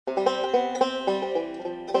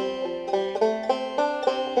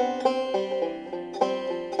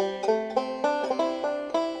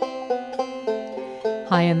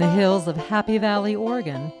High in the hills of Happy Valley,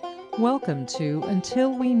 Oregon, welcome to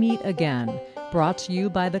Until We Meet Again, brought to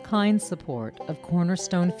you by the kind support of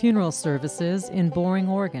Cornerstone Funeral Services in Boring,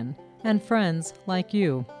 Oregon, and friends like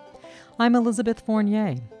you. I'm Elizabeth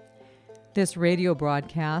Fournier. This radio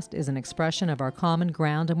broadcast is an expression of our common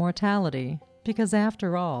ground of mortality, because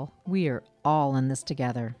after all, we are all in this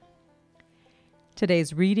together.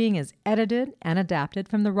 Today's reading is edited and adapted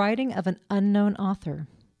from the writing of an unknown author.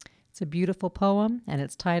 It's a beautiful poem, and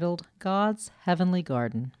it's titled God's Heavenly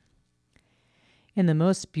Garden. In the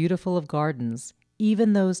most beautiful of gardens,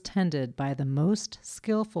 even those tended by the most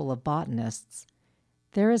skillful of botanists,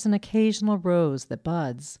 there is an occasional rose that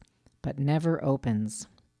buds, but never opens.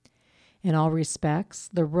 In all respects,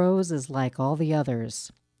 the rose is like all the others,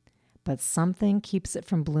 but something keeps it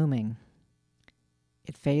from blooming.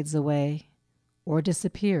 It fades away or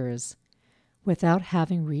disappears without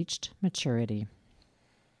having reached maturity.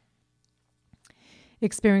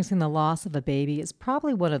 Experiencing the loss of a baby is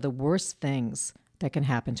probably one of the worst things that can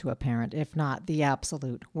happen to a parent, if not the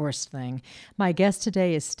absolute worst thing. My guest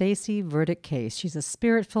today is Stacy Verdict Case. She's a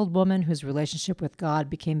spirit-filled woman whose relationship with God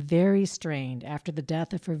became very strained after the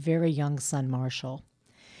death of her very young son, Marshall.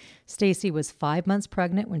 Stacy was 5 months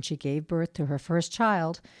pregnant when she gave birth to her first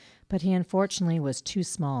child, but he unfortunately was too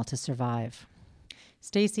small to survive.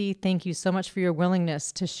 Stacy, thank you so much for your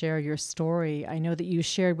willingness to share your story. I know that you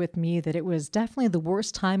shared with me that it was definitely the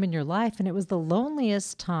worst time in your life, and it was the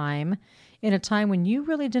loneliest time in a time when you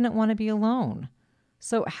really didn't want to be alone.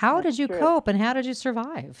 So how did you cope, and how did you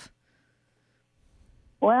survive?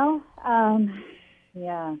 Well, I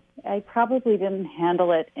probably didn't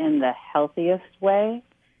handle it in the healthiest way.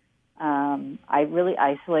 I really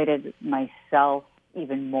isolated myself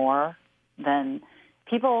even more than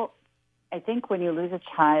people. I think when you lose a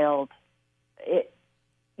child,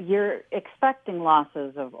 you're expecting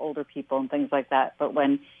losses of older people and things like that. But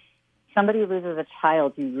when somebody loses a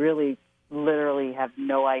child, you really literally have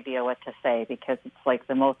no idea what to say because it's like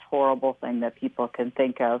the most horrible thing that people can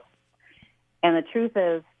think of. And the truth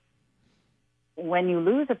is, when you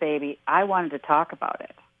lose a baby, I wanted to talk about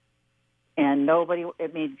it. And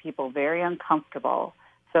it made people very uncomfortable.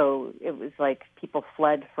 So it was like people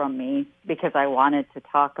fled from me because I wanted to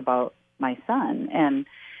talk about my son. And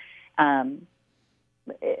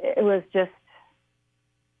it was the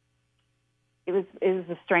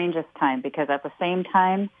strangest time because at the same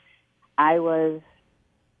time I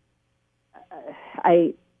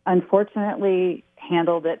unfortunately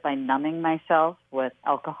handled it by numbing myself with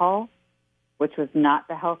alcohol, which was not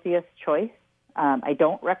the healthiest choice. I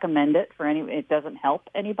don't recommend it for it doesn't help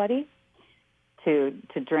anybody to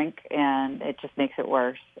drink, and it just makes it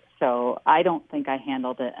worse. So I don't think I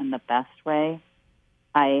handled it in the best way.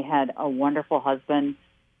 I had a wonderful husband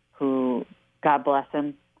who, God bless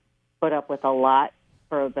him, put up with a lot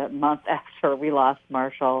for the month after we lost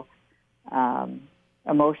Marshall.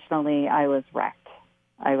 Emotionally, I was wrecked.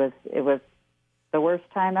 It was the worst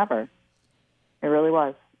time ever. It really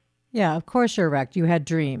was. Yeah, of course you're wrecked. You had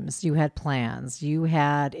dreams. You had plans. You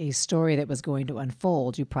had a story that was going to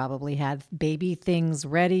unfold. You probably had baby things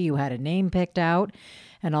ready. You had a name picked out.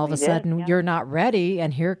 And all of a sudden, you're not ready,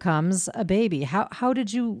 and here comes a baby. How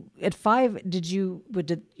did you, at 5,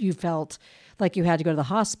 you felt like you had to go to the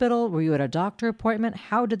hospital? Were you at a doctor appointment?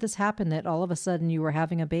 How did this happen that all of a sudden you were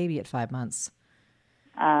having a baby at 5 months?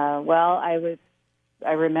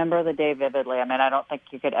 I remember the day vividly. I mean, I don't think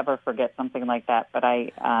you could ever forget something like that, but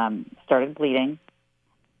I started bleeding.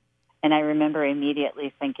 And I remember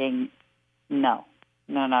immediately thinking, no,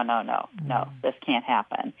 this can't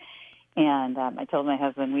happen. And I told my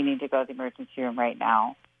husband, we need to go to the emergency room right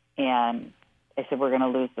now. And I said, we're going to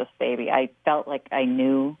lose this baby. I felt like I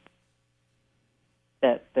knew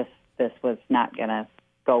that this was not going to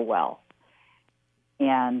go well.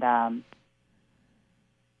 And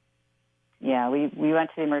we went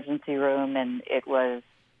to the emergency room, and it was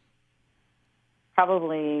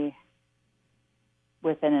probably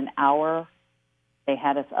within an hour. They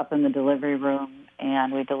had us up in the delivery room,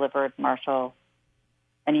 and we delivered Marshall,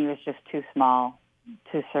 and he was just too small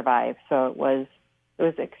to survive. So it was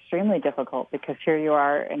extremely difficult because here you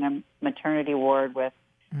are in a maternity ward with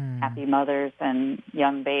happy mothers and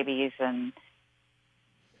young babies, and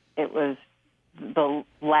it was the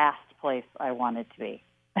last place I wanted to be.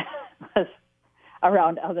 Was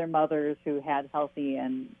around other mothers who had healthy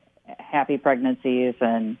and happy pregnancies,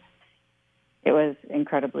 and it was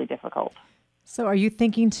incredibly difficult. So are you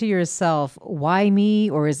thinking to yourself, why me,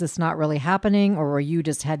 or is this not really happening, or you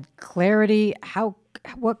just had clarity?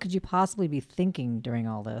 What could you possibly be thinking during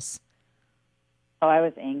all this? Oh, I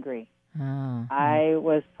was angry. Oh. I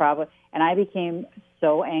was and I became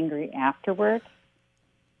so angry afterwards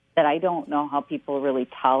that I don't know how people really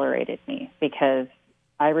tolerated me, because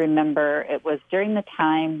I remember it was during the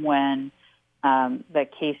time when the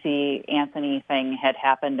Casey Anthony thing had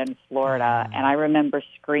happened in Florida, and I remember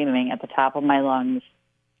screaming at the top of my lungs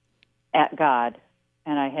at God,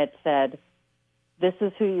 and I had said, this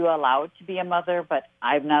is who you allowed to be a mother, but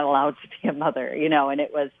I'm not allowed to be a mother, and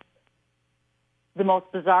it was the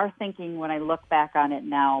most bizarre thinking when I look back on it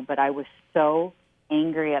now, but I was so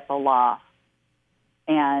angry at the loss.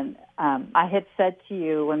 And I had said to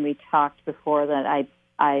you when we talked before that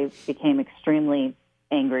I became extremely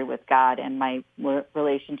angry with God, and my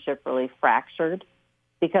relationship really fractured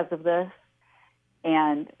because of this.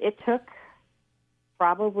 And it took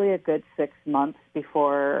probably a good 6 months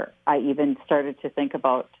before I even started to think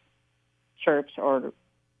about church or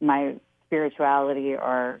my spirituality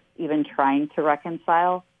or even trying to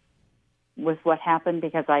reconcile with what happened,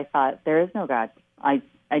 because I thought, there is no God. I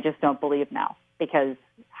just don't believe now, because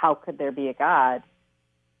how could there be a God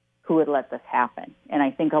who would let this happen? And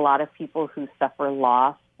I think a lot of people who suffer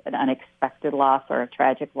loss, an unexpected loss or a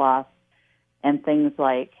tragic loss, and things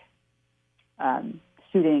like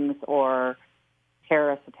shootings or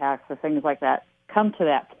terrorist attacks or things like that, come to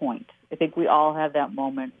that point. I think we all have that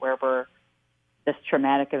moment where this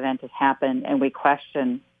traumatic event has happened and we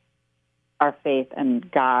question our faith and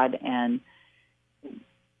God, and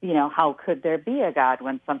how could there be a God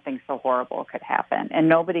when something so horrible could happen? And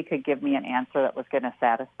nobody could give me an answer that was going to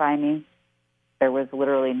satisfy me. There was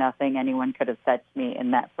literally nothing anyone could have said to me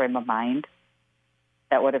in that frame of mind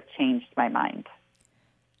that would have changed my mind.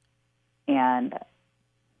 And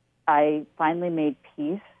I finally made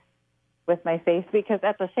peace with my faith, because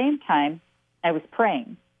at the same time I was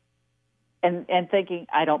praying and thinking,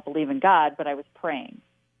 I don't believe in God, but I was praying.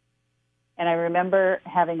 And I remember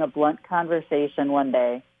having a blunt conversation one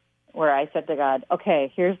day where I said to God,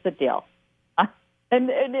 okay, here's the deal. And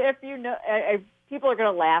if people are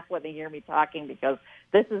going to laugh when they hear me talking, because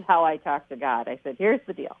this is how I talk to God. I said, here's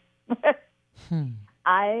the deal.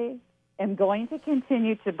 I am going to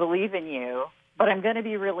continue to believe in you, but I'm going to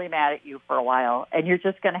be really mad at you for a while, and you're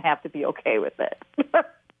just going to have to be okay with it.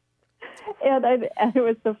 And it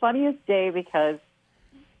was the funniest day, because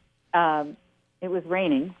it was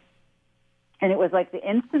raining, and it was like the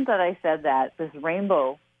instant that I said that, this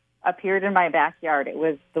rainbow appeared in my backyard. It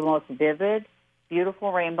was the most vivid,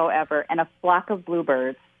 beautiful rainbow ever, and a flock of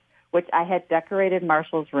bluebirds, which I had decorated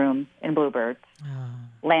Marshall's room in bluebirds,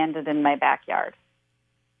 landed in my backyard.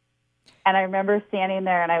 And I remember standing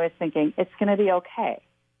there and I was thinking, it's going to be okay.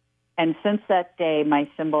 And since that day, my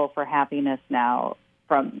symbol for happiness now,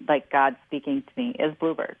 from like God speaking to me, is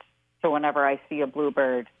bluebirds. So whenever I see a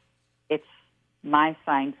bluebird, it's my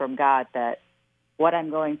sign from God that what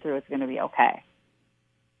I'm going through is going to be okay.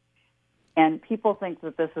 And people think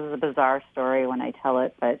that this is a bizarre story when I tell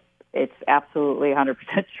it, but it's absolutely 100%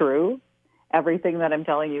 true. Everything that I'm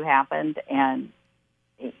telling you happened, and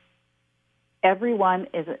everyone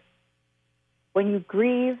is... When you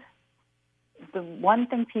grieve, the one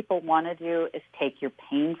thing people want to do is take your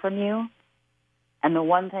pain from you, and the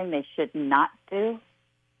one thing they should not do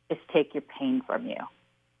is take your pain from you.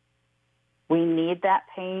 We need that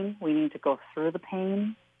pain. We need to go through the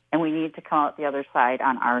pain, and we need to come out the other side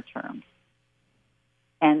on our terms.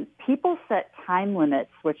 And people set time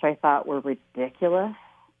limits, which I thought were ridiculous,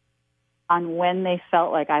 on when they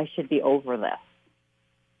felt like I should be over this.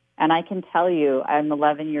 And I can tell you, I'm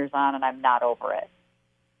 11 years on and I'm not over it.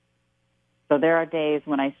 So there are days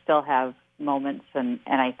when I still have moments, and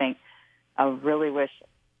I think I really wish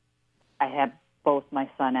I had both my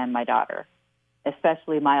son and my daughter.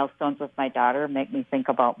 Especially milestones with my daughter make me think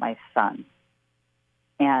about my son.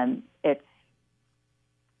 And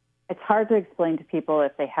it's hard to explain to people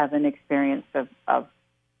if they haven't experienced of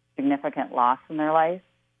significant loss in their life,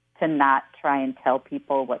 to not try and tell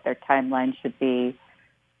people what their timeline should be,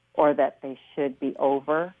 or that they should be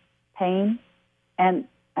over pain. And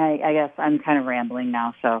I guess I'm kind of rambling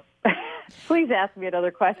now, so please ask me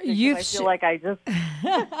another question. I feel like I just...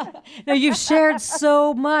 No, you've shared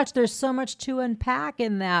so much. There's so much to unpack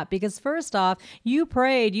in that, because first off, you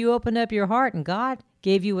prayed, you opened up your heart, and God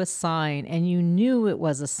gave you a sign, and you knew it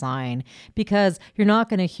was a sign, because you're not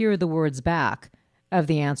going to hear the words back of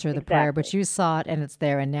the answer of the prayer, but you saw it and it's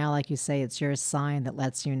there. And now, like you say, it's your sign that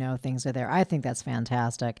lets you know things are there. I think that's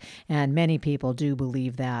fantastic. And many people do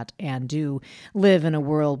believe that and do live in a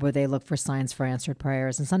world where they look for signs for answered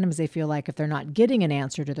prayers. And sometimes they feel like if they're not getting an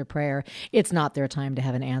answer to their prayer, it's not their time to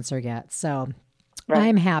have an answer yet. So right.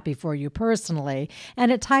 I'm happy for you personally. And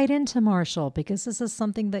it tied into Marshall, because this is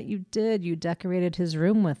something that you did. You decorated his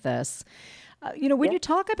room with this. When you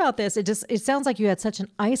talk about this, it sounds like you had such an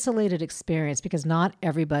isolated experience because not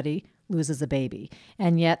everybody loses a baby.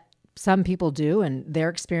 And yet some people do, and their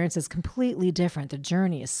experience is completely different. The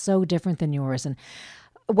journey is so different than yours. And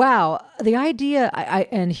wow, the idea,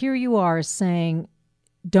 and here you are saying,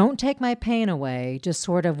 don't take my pain away, just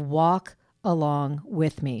sort of walk along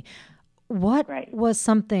with me. What was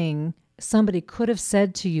something somebody could have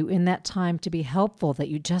said to you in that time to be helpful that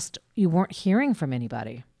you weren't hearing from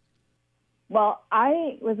anybody? Well,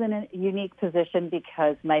 I was in a unique position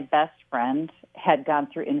because my best friend had gone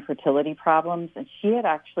through infertility problems, and she had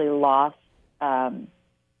actually lost 7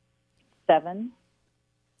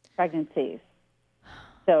 pregnancies.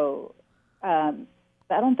 So I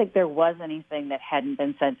don't think there was anything that hadn't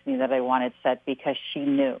been said to me that I wanted said because she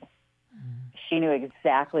knew. She knew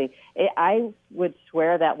exactly. I would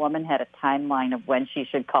swear that woman had a timeline of when she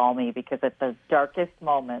should call me because at the darkest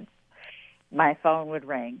moments, my phone would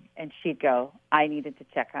ring and she'd go, I needed to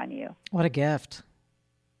check on you. What a gift.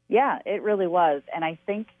 Yeah, it really was. And I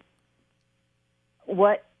think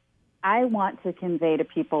what I want to convey to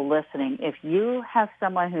people listening, if you have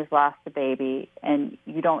someone who's lost a baby and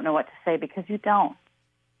you don't know what to say because you don't,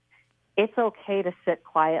 it's okay to sit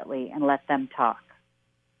quietly and let them talk.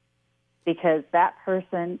 Because that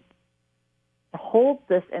person holds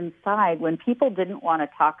this inside. When people didn't want to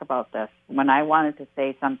talk about this, when I wanted to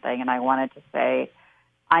say something and I wanted to say,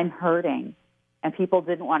 I'm hurting, and people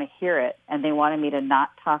didn't want to hear it and they wanted me to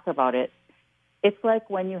not talk about it, it's like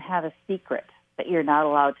when you have a secret that you're not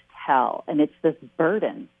allowed to tell, and it's this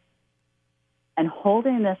burden. And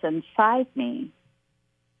holding this inside me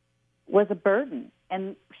was a burden.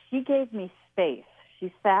 And she gave me space.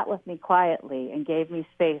 She sat with me quietly and gave me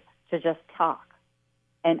space to just talk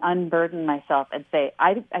and unburden myself and say,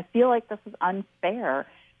 I feel like this is unfair.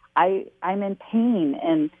 I'm in pain.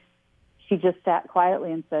 And she just sat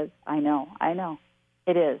quietly and says, I know.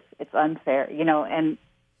 It is. It's unfair. And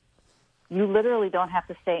you literally don't have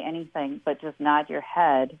to say anything but just nod your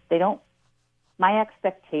head. My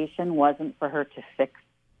expectation wasn't for her to fix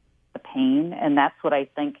the pain, and that's what I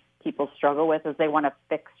think people struggle with, is they want to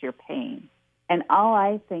fix your pain. And all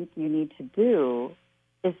I think you need to do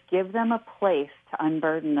is give them a place to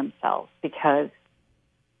unburden themselves, because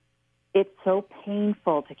it's so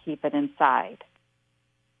painful to keep it inside.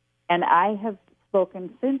 And I have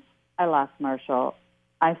spoken since I lost Marshall.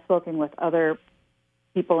 I've spoken with other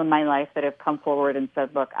people in my life that have come forward and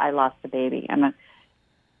said, look, I lost a baby. And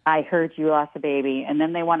I heard you lost a baby. And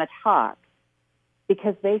then they want to talk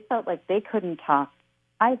because they felt like they couldn't talk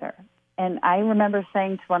either. And I remember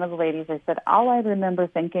saying to one of the ladies, I said, all I remember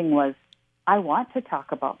thinking was, I want to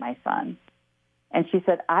talk about my son. And she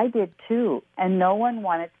said, I did too. And no one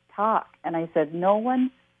wanted to talk. And I said, no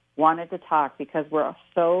one wanted to talk because we're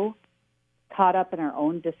so caught up in our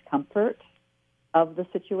own discomfort of the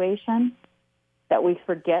situation that we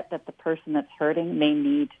forget that the person that's hurting may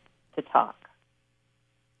need to talk.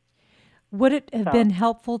 Would it have been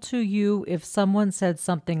helpful to you if someone said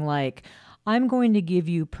something like, I'm going to give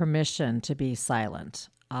you permission to be silent.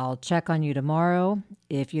 I'll check on you tomorrow.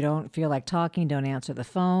 If you don't feel like talking, don't answer the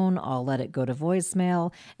phone. I'll let it go to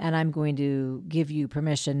voicemail, and I'm going to give you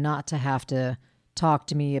permission not to have to talk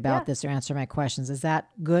to me about this or answer my questions. Is that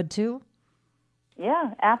good too?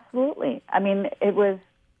 Yeah, absolutely. I mean, it was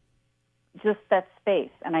just that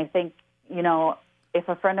space. And I think, if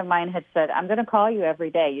a friend of mine had said, I'm going to call you every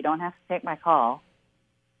day, you don't have to take my call,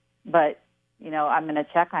 but, I'm going to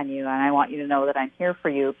check on you and I want you to know that I'm here for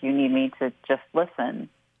you if you need me to just listen,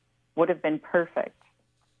 would have been perfect.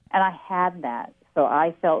 And I had that. So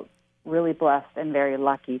I felt really blessed and very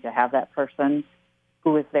lucky to have that person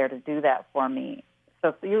who was there to do that for me.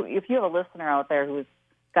 So if you have a listener out there who's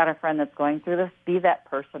got a friend that's going through this, be that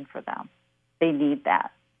person for them. They need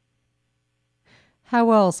that.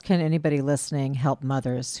 How else can anybody listening help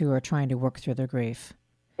mothers who are trying to work through their grief?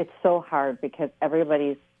 It's so hard because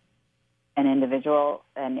everybody's an individual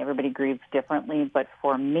and everybody grieves differently. But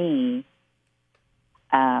for me,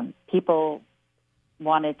 people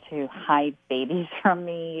wanted to hide babies from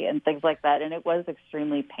me and things like that. And it was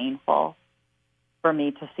extremely painful for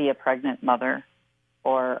me to see a pregnant mother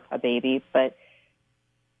or a baby. But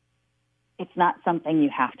it's not something you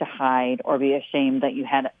have to hide or be ashamed that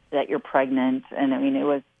you're pregnant. And I mean, it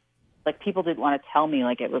was like people didn't want to tell me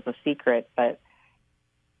like it was a secret, but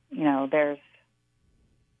there's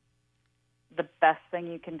the best thing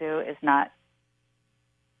you can do is not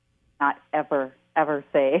ever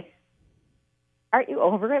say, aren't you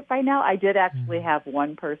over it by now? I did actually have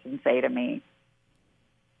one person say to me,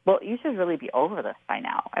 well, you should really be over this by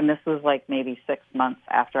now. And this was like maybe 6 months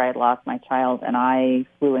after I had lost my child, and I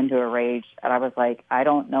flew into a rage. And I was like, I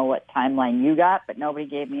don't know what timeline you got, but nobody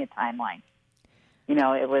gave me a timeline.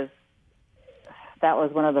 That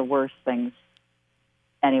was one of the worst things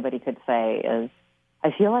anybody could say is,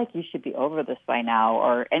 I feel like you should be over this by now,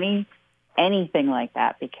 or anything like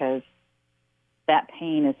that, because that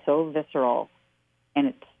pain is so visceral and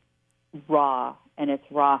it's raw, and it's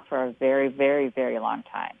raw for a very, very, very long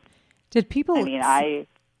time. Did people... I mean, I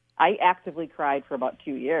actively cried for about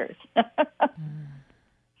 2 years.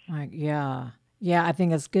 Yeah. Yeah, I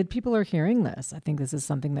think it's good people are hearing this. I think this is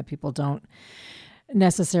something that people don't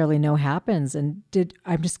necessarily know happens. And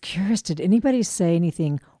I'm just curious, did anybody say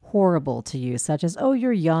anything horrible to you, such as, oh,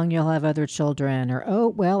 you're young, you'll have other children, or, oh,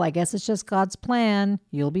 well, I guess it's just God's plan,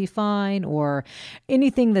 you'll be fine, or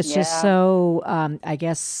anything that's just so, I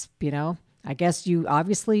guess you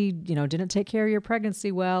obviously, didn't take care of your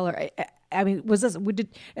pregnancy well, or, I mean, is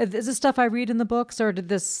this stuff I read in the books, or did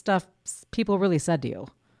this stuff people really said to you?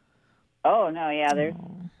 Oh, no, yeah,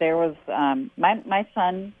 there was, my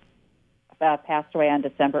son passed away on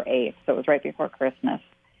December 8th, so it was right before Christmas.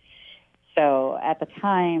 So at the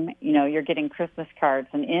time, you're getting Christmas cards,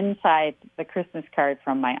 and inside the Christmas card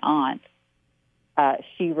from my aunt,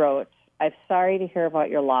 she wrote, "I'm sorry to hear about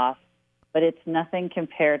your loss, but it's nothing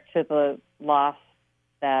compared to the loss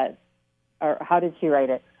or how did she write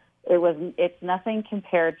it? It's nothing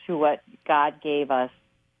compared to what God gave us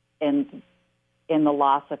in the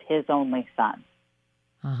loss of His only Son."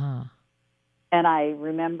 Uh-huh. And I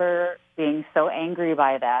remember being so angry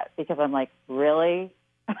by that, because I'm like, really?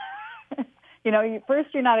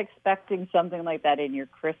 First you're not expecting something like that in your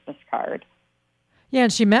Christmas card. Yeah,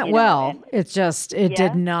 and she meant well. It's just,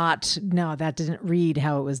 did not, no, that didn't read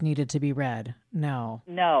how it was needed to be read. No,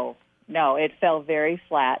 it fell very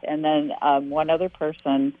flat. And then one other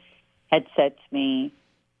person had said to me,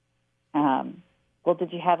 well,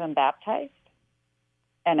 did you have him baptized?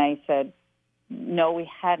 And I said, no, we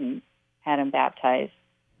hadn't had him baptized.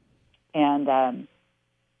 And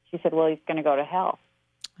she said, well, he's going to go to hell.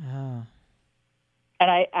 Oh. And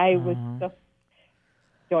I was so,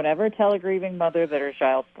 don't ever tell a grieving mother that her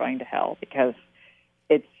child's going to hell, because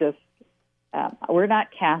it's just, we're not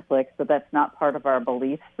Catholics, but that's not part of our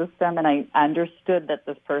belief system. And I understood that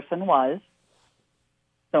this person was.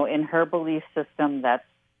 So in her belief system, that's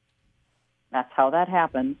how that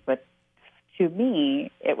happens. But to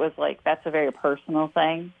me, it was like, that's a very personal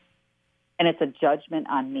thing. And it's a judgment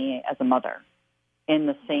on me as a mother in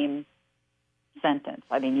the same sentence.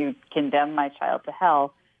 I mean, you condemn my child to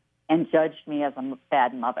hell and judged me as a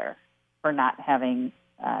bad mother for not having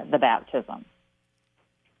the baptism.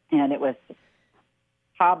 And it was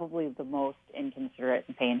probably the most inconsiderate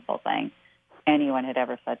and painful thing anyone had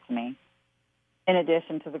ever said to me. In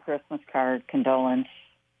addition to the Christmas card, condolence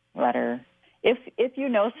letter. If you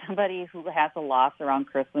know somebody who has a loss around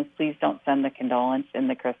Christmas, please don't send the condolence in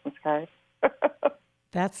the Christmas card.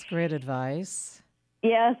 That's great advice.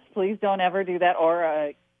 Yes, please don't ever do that, or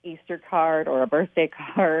a Easter card or a birthday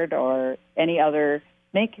card or any other.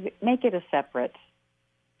 Make it a separate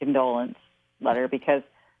condolence letter, because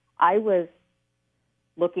I was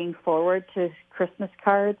looking forward to Christmas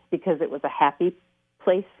cards because it was a happy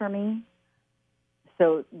place for me.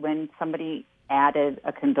 So when somebody added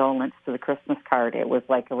a condolence to the Christmas card, it was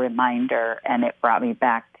like a reminder, and it brought me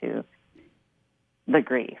back to the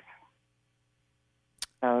grief.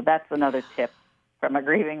 So that's another tip from a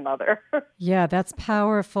grieving mother. Yeah, that's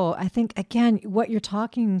powerful. I think, again, what you're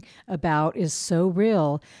talking about is so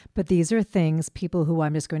real, but these are things people who,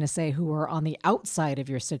 I'm just going to say, who are on the outside of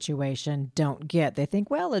your situation don't get. They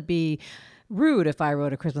think, well, it'd be rude if I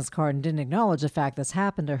wrote a Christmas card and didn't acknowledge the fact this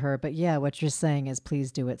happened to her. But yeah, what you're saying is,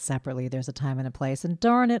 please do it separately. There's a time and a place. And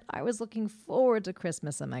darn it, I was looking forward to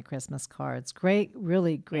Christmas and my Christmas cards. Great,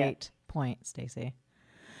 really great point, Stacy.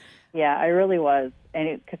 Yeah, I really was.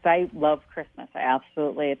 And because I love Christmas.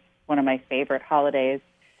 It's one of my favorite holidays.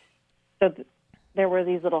 So there were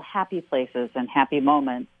these little happy places and happy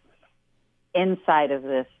moments inside of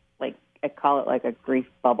this, like, I call it like a grief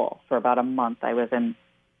bubble. For about a month, I was in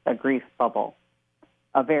a grief bubble.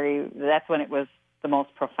 That's when it was the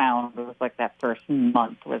most profound. It was like that first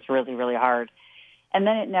month was really, really hard. And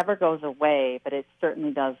then it never goes away, but it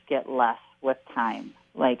certainly does get less with time.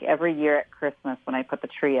 Like every year at Christmas when I put the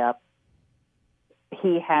tree up,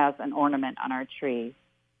 he has an ornament on our tree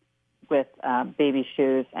with baby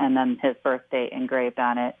shoes and then his birthday engraved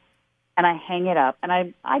on it. And I hang it up, and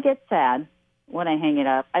I get sad when I hang it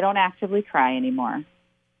up. I don't actively cry anymore.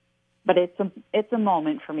 But it's a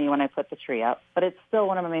moment for me when I put the tree up. But it's still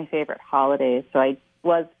one of my favorite holidays, so I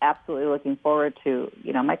was absolutely looking forward to,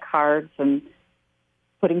 my cards and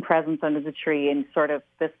putting presents under the tree and sort of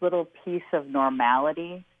this little piece of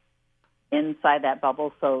normality inside that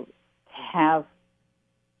bubble. So to have,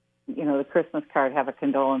 the Christmas card have a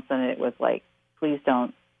condolence in it was like, please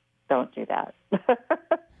don't do that.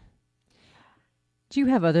 Do you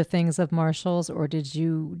have other things of Marshall's, or did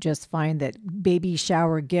you just find that baby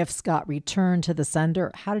shower gifts got returned to the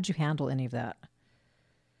sender? How did you handle any of that?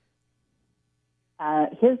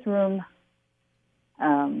 His room,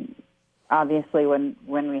 obviously, when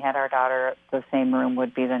we had our daughter, the same room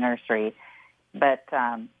would be the nursery. But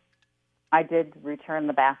I did return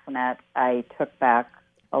the bassinet. I took back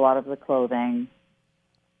a lot of the clothing.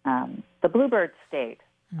 The bluebirds stayed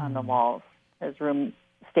on the walls. His room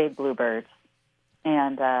stayed bluebirds.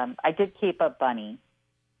 And I did keep a bunny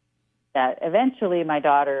that eventually my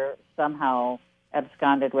daughter somehow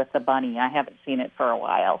absconded with the bunny. I haven't seen it for a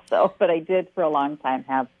while, but I did for a long time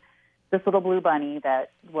have this little blue bunny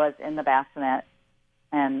that was in the bassinet,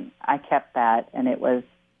 and I kept that, and it was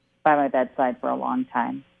by my bedside for a long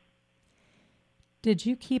time. Did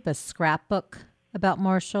you keep a scrapbook about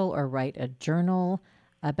Marshall or write a journal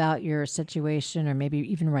about your situation, or maybe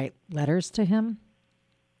even write letters to him?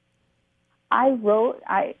 I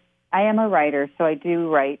am a writer, so I do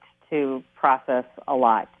write to process a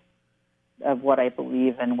lot of what I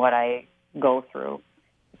believe and what I go through.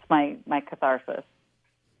 It's my catharsis.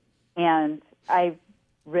 And I've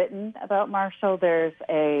written about Marshall. There's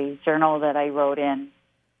a journal that I wrote in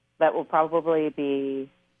that will probably be,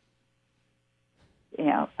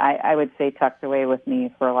 I would say tucked away with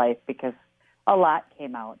me for life, because a lot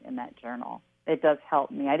came out in that journal. It does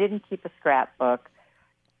help me. I didn't keep a scrapbook.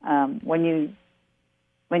 When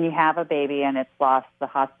you have a baby and it's lost, the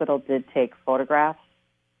hospital did take photographs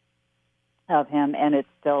of him, and it's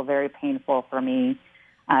still very painful for me.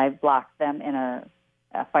 I've blocked them in a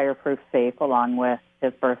fireproof safe along with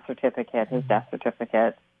his birth certificate, his death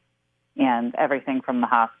certificate, and everything from the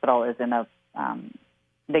hospital is in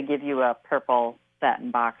they give you a purple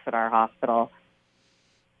satin box at our hospital,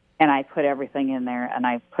 and I put everything in there, and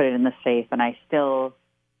I put it in the safe, and I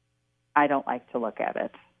don't like to look at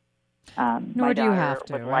it. Nor do you have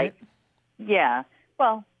to, right? Yeah.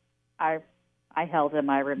 Well, I held him.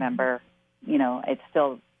 I remember, it's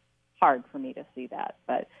still hard for me to see that.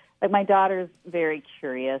 But my daughter's very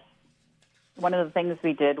curious. One of the things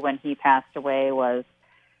we did when he passed away was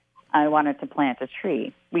I wanted to plant a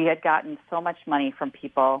tree. We had gotten so much money from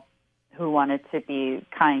people who wanted to be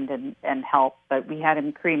kind and help, but we had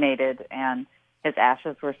him cremated, and his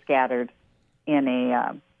ashes were scattered in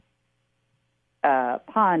a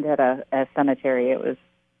pond at a cemetery.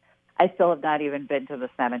 I still have not even been to the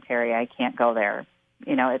cemetery. I can't go there.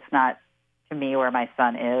 It's not to me where my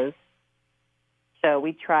son is. So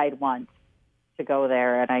we tried once to go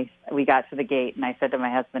there, and we got to the gate, and I said to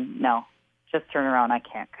my husband, no, just turn around. I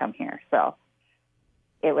can't come here. So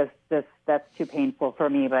it was that's too painful for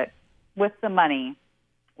me. But with the money,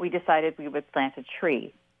 we decided we would plant a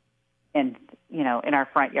tree in our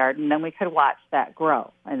front yard, and then we could watch that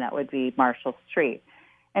grow, and that would be Marshall's tree.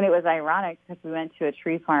 And it was ironic because we went to a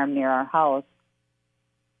tree farm near our house,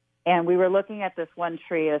 and we were looking at this one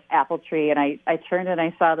tree, this apple tree, and I turned and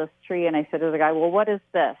I saw this tree, and I said to the guy, well, what is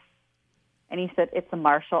this? And he said, it's a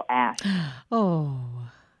Marshall ash. Oh.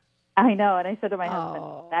 I know. And I said to my husband,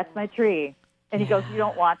 that's my tree. And he goes, you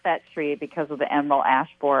don't want that tree because of the emerald ash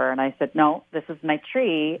borer. And I said, no, this is my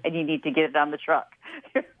tree, and you need to get it on the truck.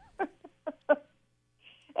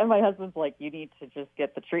 And my husband's like, you need to just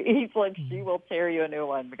get the tree. He's like, she will tear you a new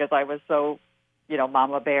one, because I was so,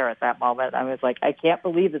 mama bear at that moment. I was like, I can't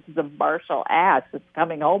believe this is a Marshall ash. It's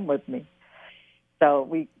coming home with me. So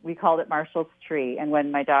we called it Marshall's tree. And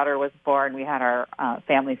when my daughter was born, we had our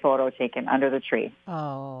family photo taken under the tree.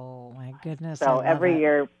 Oh, my goodness. So every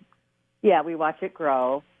year, we watch it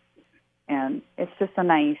grow. And it's just a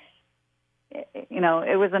nice,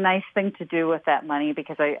 it was a nice thing to do with that money,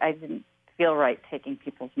 because I didn't feel right taking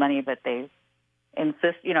people's money, but they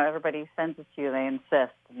insist, everybody sends it to you, they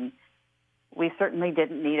insist. And we certainly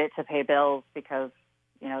didn't need it to pay bills, because,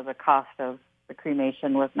 the cost of the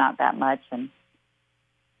cremation was not that much. And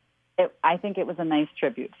I think it was a nice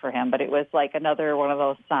tribute for him, but it was like another one of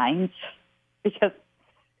those signs, because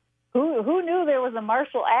who knew there was a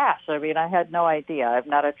Marshall ash? I mean, I had no idea. I'm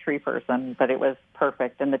not a tree person, but it was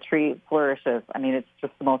perfect. And the tree flourishes. I mean, it's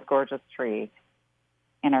just the most gorgeous tree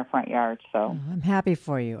in our front yard. So I'm happy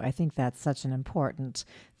for you. I think that's such an important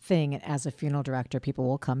thing as a funeral director. People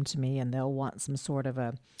will come to me and they'll want some sort of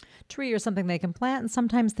a tree or something they can plant, and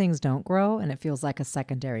sometimes things don't grow and it feels like a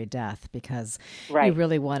secondary death because you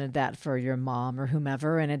really wanted that for your mom or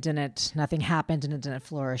whomever, and nothing happened and it didn't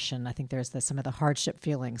flourish. And I think there's some of the hardship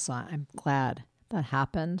feelings. So I'm glad that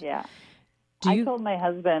happened. Yeah. I told my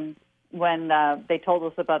husband when they told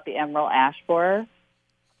us about the emerald ash borer,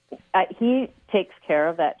 he takes care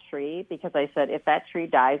of that tree because I said, if that tree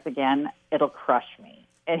dies again, it'll crush me.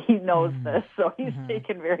 And he knows this, so he's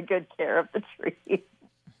taken very good care of the tree.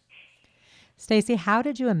 Stacy, how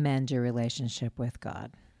did you amend your relationship with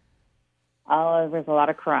God? There was a lot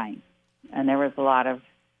of crying, and there was a lot of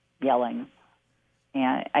yelling.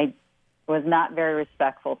 And I was not very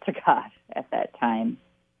respectful to God at that time.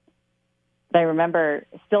 But I remember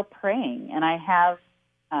still praying, and I have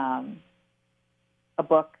a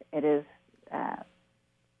book. It is, I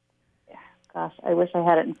wish I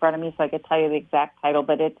had it in front of me so I could tell you the exact title,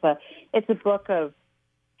 but it's a book of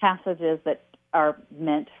passages that are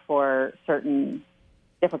meant for certain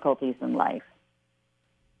difficulties in life.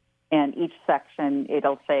 And each section,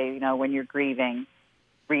 it'll say, when you're grieving,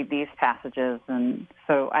 read these passages. And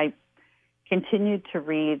so I continued to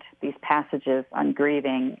read these passages on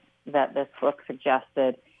grieving that this book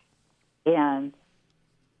suggested. And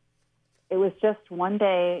it was just one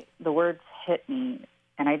day the words hit me,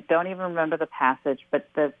 and I don't even remember the passage, but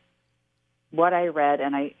what I read,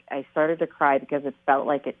 and I started to cry because it felt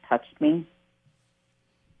like it touched me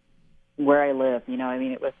where I live.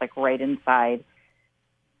 It was like right inside.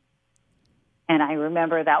 And I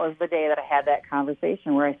remember that was the day that I had that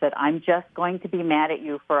conversation where I said, I'm just going to be mad at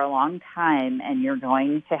you for a long time, and you're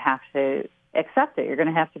going to have to accept it. You're going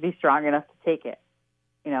to have to be strong enough to take it,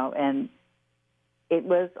 and it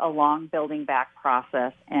was a long building back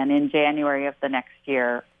process. And in January of the next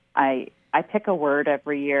year, I pick a word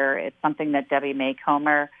every year. It's something that Debbie May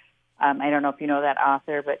Comer, I don't know if you know that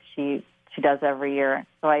author, but she does every year.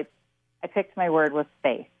 So I picked my word with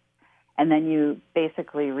faith. And then you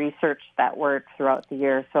basically research that word throughout the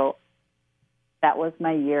year. So that was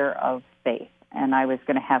my year of faith. And I was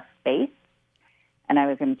going to have faith, and I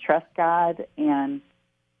was going to trust God. And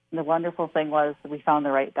the wonderful thing was we found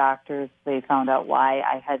the right doctors. They found out why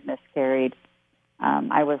I had miscarried.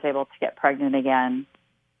 I was able to get pregnant again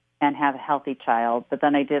and have a healthy child. But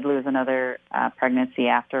then I did lose another pregnancy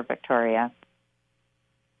after Victoria.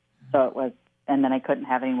 And then I couldn't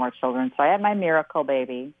have any more children. So I had my miracle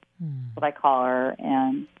baby, what I call her,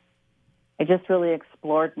 and I just really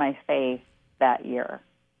explored my faith that year.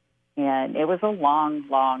 And it was a long,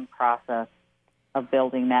 long process of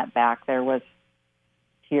building that back. There was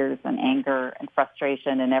tears and anger and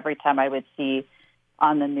frustration, and every time I would see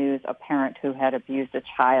on the news a parent who had abused a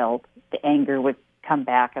child, the anger would come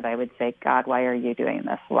back, and I would say, God, why are you doing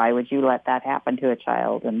this? Why would you let that happen to a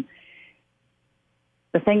child? And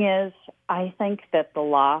the thing is, I think that the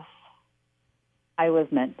loss, I was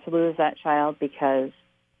meant to lose that child because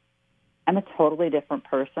I'm a totally different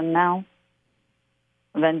person now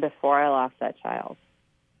than before I lost that child.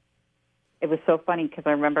 It was so funny because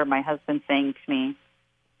I remember my husband saying to me,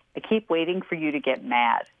 I keep waiting for you to get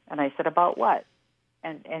mad. And I said, about what?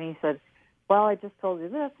 And he said, well, I just told you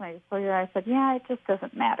this, and I just told you that. I said, yeah, it just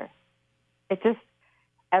doesn't matter. It just,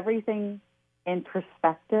 everything in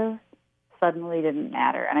perspective suddenly didn't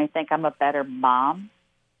matter. And I think I'm a better mom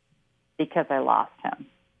because I lost him.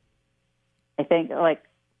 I think, like,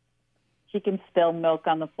 she can spill milk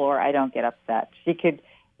on the floor. I don't get upset. She could,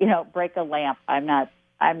 break a lamp. I'm not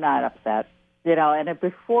upset. And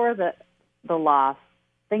before the loss,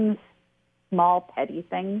 things, small, petty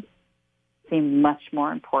things, seemed much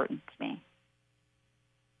more important to me.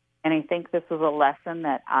 And I think this was a lesson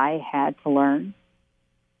that I had to learn,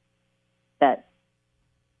 that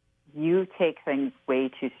you take things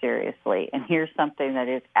way too seriously. And here's something that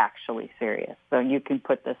is actually serious. So you can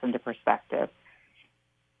put this into perspective.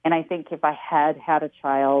 And I think if I had had a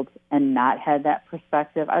child and not had that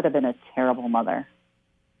perspective, I would have been a terrible mother.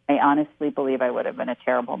 I honestly believe I would have been a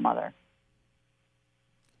terrible mother.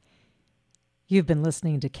 You've been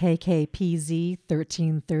listening to KKPZ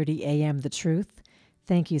 1330 AM The Truth.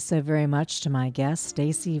 Thank you so very much to my guest,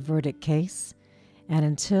 Stacy Verdict Case. And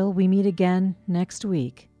until we meet again next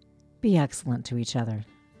week, be excellent to each other.